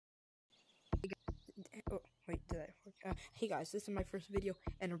did that work? Hey guys, this is my first video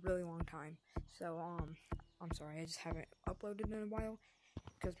in a really long time. So, I'm sorry, I just haven't uploaded in a while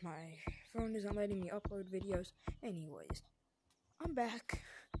because my phone isn't letting me upload videos. Anyways, I'm back,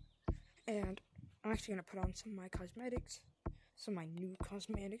 and I'm actually gonna put on some of my cosmetics, some of my new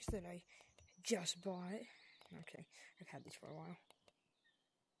cosmetics that I just bought. Okay, I've had these for a while.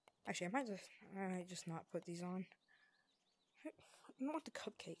 Actually, I might just not put these on. I don't want the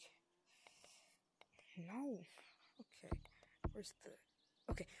cupcake. No. Okay. Where's the...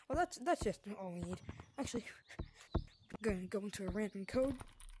 Okay. Well, that's just all we need. Actually, I'm gonna go into a random code.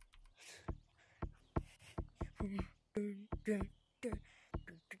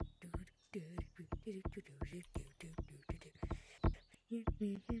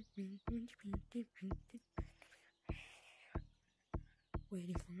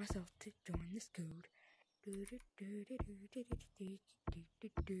 Waiting for myself to join this code.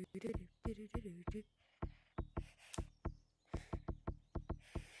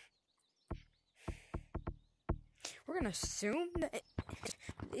 We're gonna assume that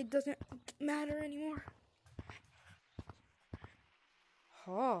it doesn't matter anymore.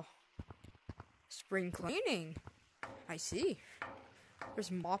 Oh, spring cleaning. I see.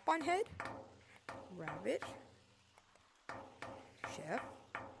 There's mop on head, rabbit, chef,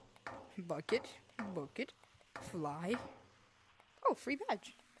 bucket, fly. Oh, free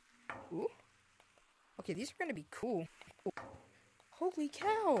badge. Ooh. Okay, these are gonna be cool. Oh. Holy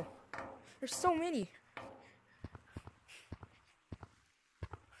cow! There's so many.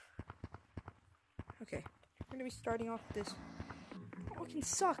 Okay, we're gonna be starting off with this. Oh, it can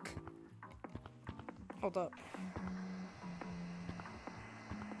suck. Hold up.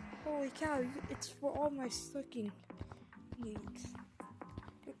 Holy cow, it's for all my sucking needs.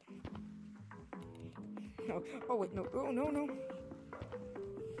 No, oh wait, no, oh no.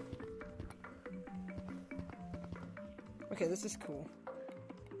 Okay, this is cool.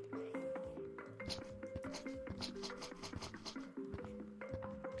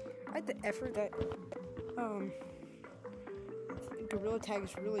 I like the effort that Gorilla Tag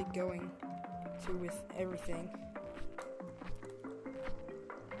is really going to with everything.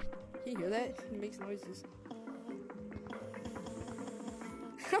 Can you hear that? It makes noises.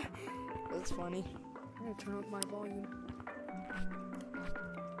 That's funny. I'm gonna turn up my volume.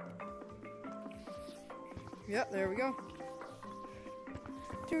 Yep, there we go.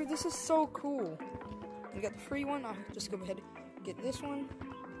 Dude, this is so cool. We got the free one. I'll just go ahead and get this one.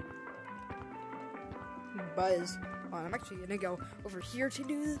 Buzz. Oh, I'm actually gonna go over here to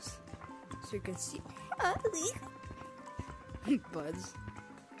do this so you can see. Buzz.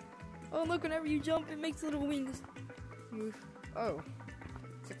 Oh, look, whenever you jump, it makes little wings move. Oh,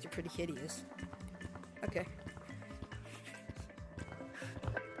 it's actually pretty hideous. Okay.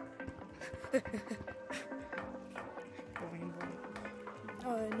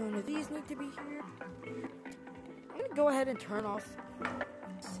 None of these need to be here. I'm gonna go ahead and turn off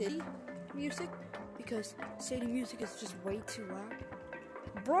city music because city music is just way too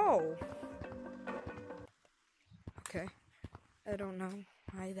loud. Bro! Okay. I don't know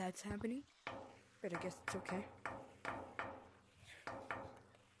why that's happening, but I guess it's okay.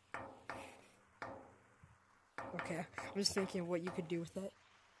 Okay, I'm just thinking of what you could do with that.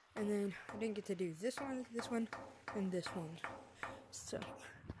 And then I didn't get to do this one, and this one. So,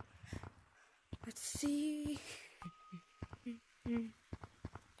 let's see.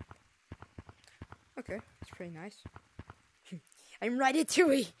 Okay, it's pretty nice. I'm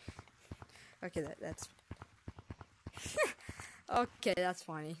Ratatouille! Okay, that's... okay, that's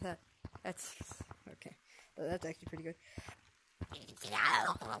funny. That's... okay. That's actually pretty good.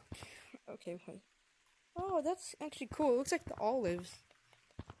 Okay, wait. Oh, that's actually cool. It looks like the olives.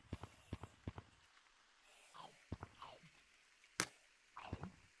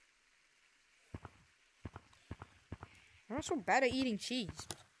 I'm not so bad at eating cheese.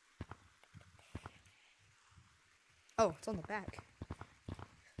 Oh, it's on the back.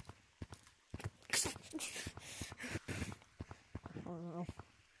 Oh no.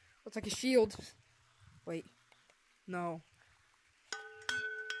 Looks like a shield. Wait. No.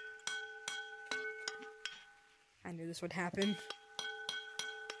 I knew this would happen.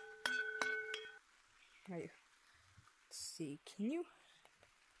 Right. Let's see. Can you?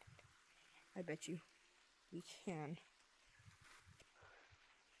 I bet you we can.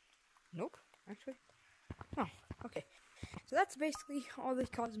 Nope. Actually. Oh, okay. So that's basically all the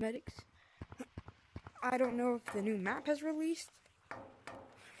cosmetics. I don't know if the new map has released.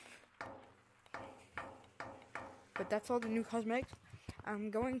 But that's all the new cosmetics.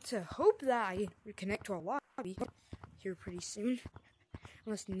 I'm going to hope that I reconnect to a lobby here pretty soon.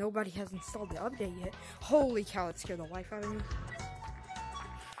 Unless nobody has installed the update yet. Holy cow, that scared the life out of me.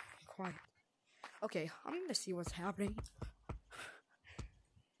 Quiet. Okay, I'm gonna see what's happening.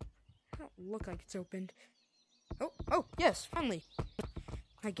 It don't look like it's opened. Oh, yes, finally.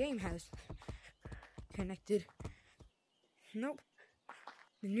 My game has connected. Nope.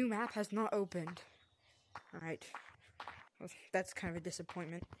 The new map has not opened. Alright. Well, that's kind of a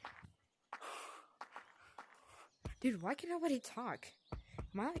disappointment. Dude, why can nobody talk?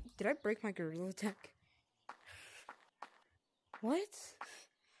 Did I break my Gorilla Tag? What?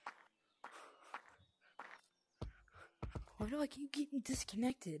 Why do I keep getting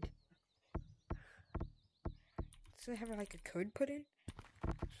disconnected? Does it have like a code put in?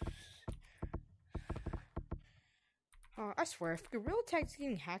 I swear, if Gorilla Tag's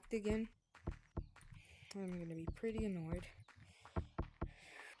getting hacked again, I'm gonna be pretty annoyed.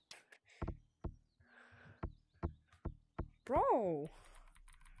 Bro!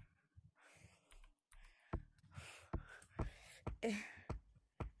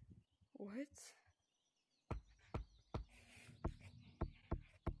 What?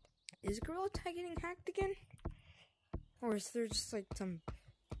 Is Gorilla Tag getting hacked again? Or is there just like some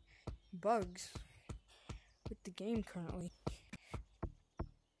bugs with the game currently?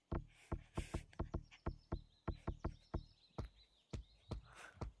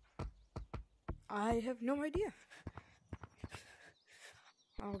 I have no idea.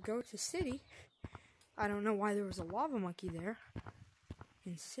 I'll go to city. I don't know why there was a lava monkey there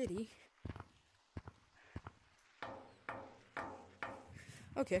in city.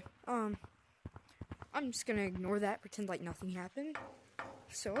 Okay, I'm just gonna ignore that, pretend like nothing happened.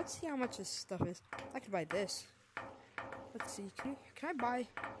 So let's see how much this stuff is. I could buy this. Let's see, can I buy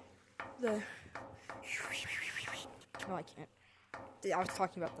the... No, I can't. I was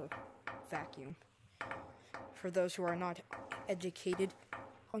talking about the vacuum. For those who are not educated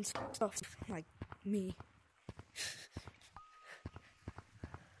on stuff like me.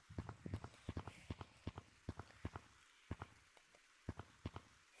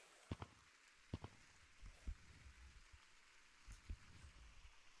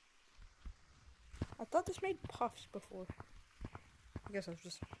 I thought this made puffs before. I guess it was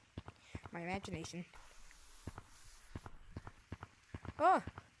just my imagination. Oh!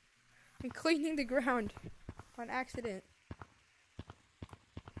 I'm cleaning the ground on accident.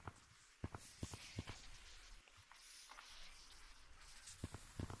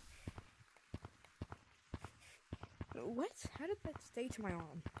 What? How did that stay to my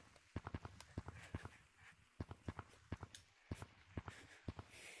arm?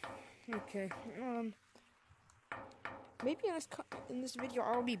 Okay, maybe in this video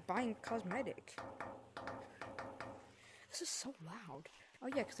I'll be buying cosmetic. This is so loud. Oh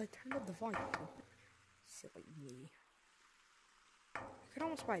yeah, because I turned up the volume. Silly me. I could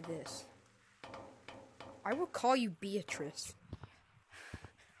almost buy this. I will call you Beatrice.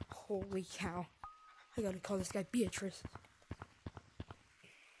 Holy cow. I gotta call this guy Beatrice.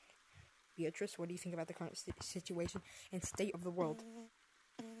 Beatrice, what do you think about the current situation and state of the world?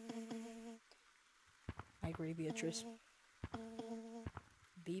 I agree, Beatrice.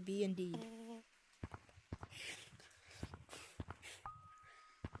 BB indeed.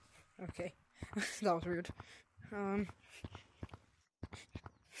 Okay. That was weird.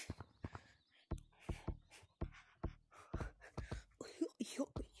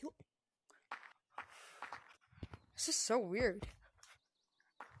 This is so weird.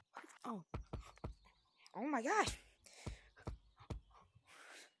 Oh. Oh my gosh.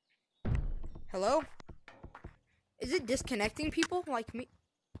 Hello? Is it disconnecting people like me?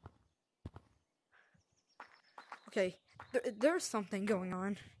 Okay, there's something going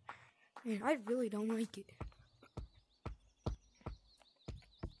on. And I really don't like it.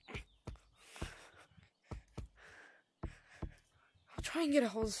 I'll try and get a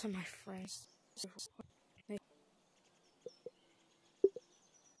hold of some of my friends.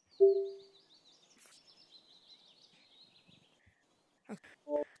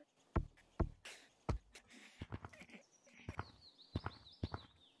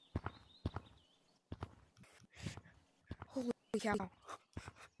 Holy cow.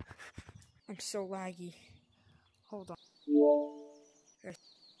 I'm so laggy. Hold on.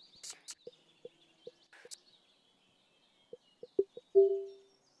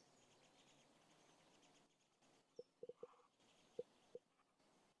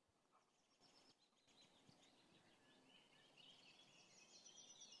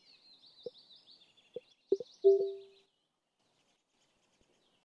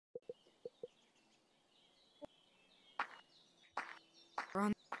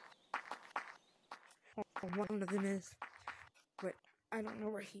 Run. One of them is. Wait. I don't know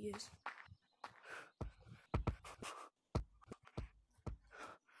where he is.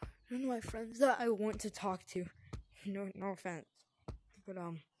 None of my friends that I want to talk to. No offense. But,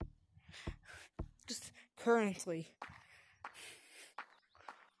 just currently.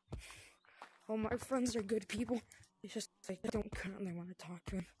 All my friends are good people. It's just like I don't currently want to talk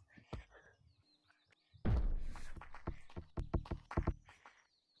to him.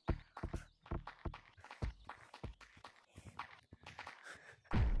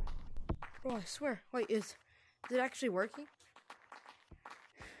 Bro, I swear. Wait, is it actually working?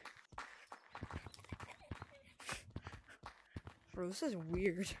 Bro, this is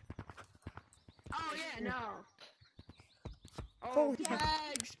weird. Oh yeah, no. Oh, Holy cow.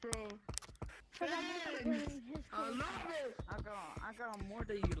 thanks, bro. Thanks. I love it. I got more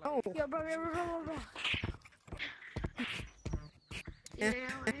than you like. Oh, Yo, bro. Yeah. Yeah,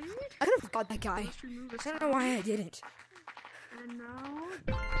 I could have got that guy. I don't know why I didn't. and now,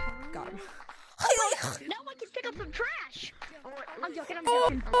 Got him. now I can pick up some trash. I'm joking.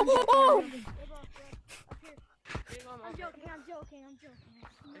 Oh! I'm joking. I'm just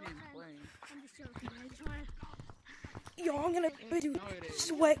joking. I just want to. Yo, I'm gonna do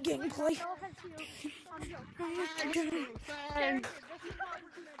sweat gameplay. No offense to you. I'm joking. Thanks. This is what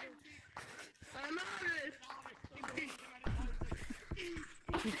we're gonna do. I love it.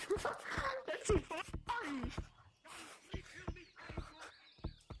 That's so funny.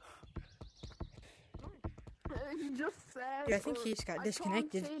 He just said. Yeah, I think he just got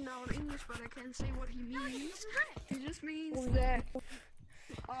disconnected. I can't say now in English, but I can say what he means. He just means that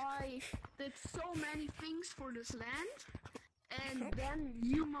I did so many things for this land, and then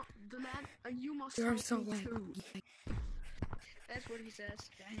you must You're help so me laggy. too. That's what he says.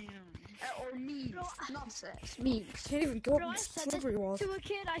 Damn. Or means, Bro, not says. Means. Can't even go Bro, up I the said this slippery walls. to a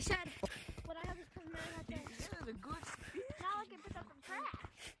kid. I said, when I have this person, I said, Yeah, the good. now I can pick up some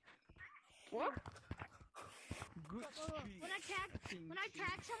trash. What? Good When I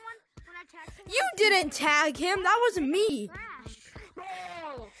tag someone, You didn't tag him. That wasn't me. trash.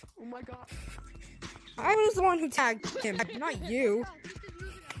 Oh my god. I was the one who tagged him, not you. Bro, keep this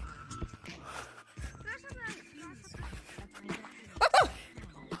moving up. There's something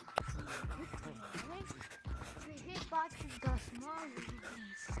the hitbox has got small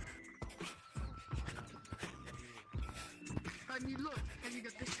release. Have you look? Have you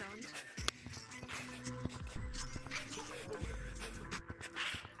got this sound?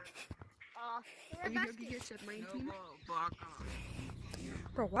 Have you got the headset, my No, team? fuck off.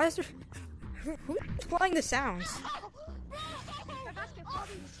 Bro, why is there... Who's playing the sounds?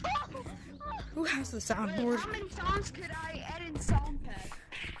 Who has the soundboard? How many songs could I add in Soundpad?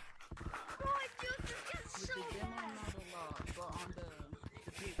 With the demo, not a lot, but on the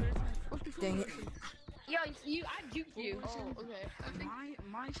big What's the Dang it. Yo, I juked you. Oh, okay. I think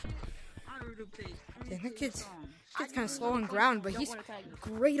my shit, I already played Damn, that kid's songs. kind of slow on ground, but he's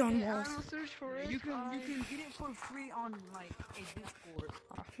great on walls. I will search for it. You can get it for free on like a Discord.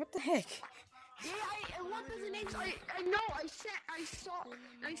 What the heck? Yeah, what was the name? I know. I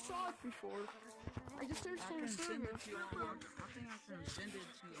saw it before. I just searched for I the can send server. it to you on. I think I can send it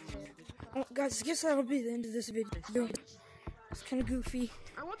to you on Discord. Oh, guys, I guess that'll be the end of this video. It's kind of goofy.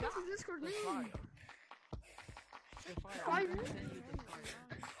 And what does the Discord The name? file. Fire? I can send you the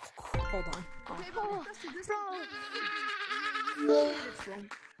file. Hold on. Okay, but that's the Discord.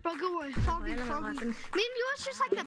 Bro, go away. Foggy. Maybe yours just like the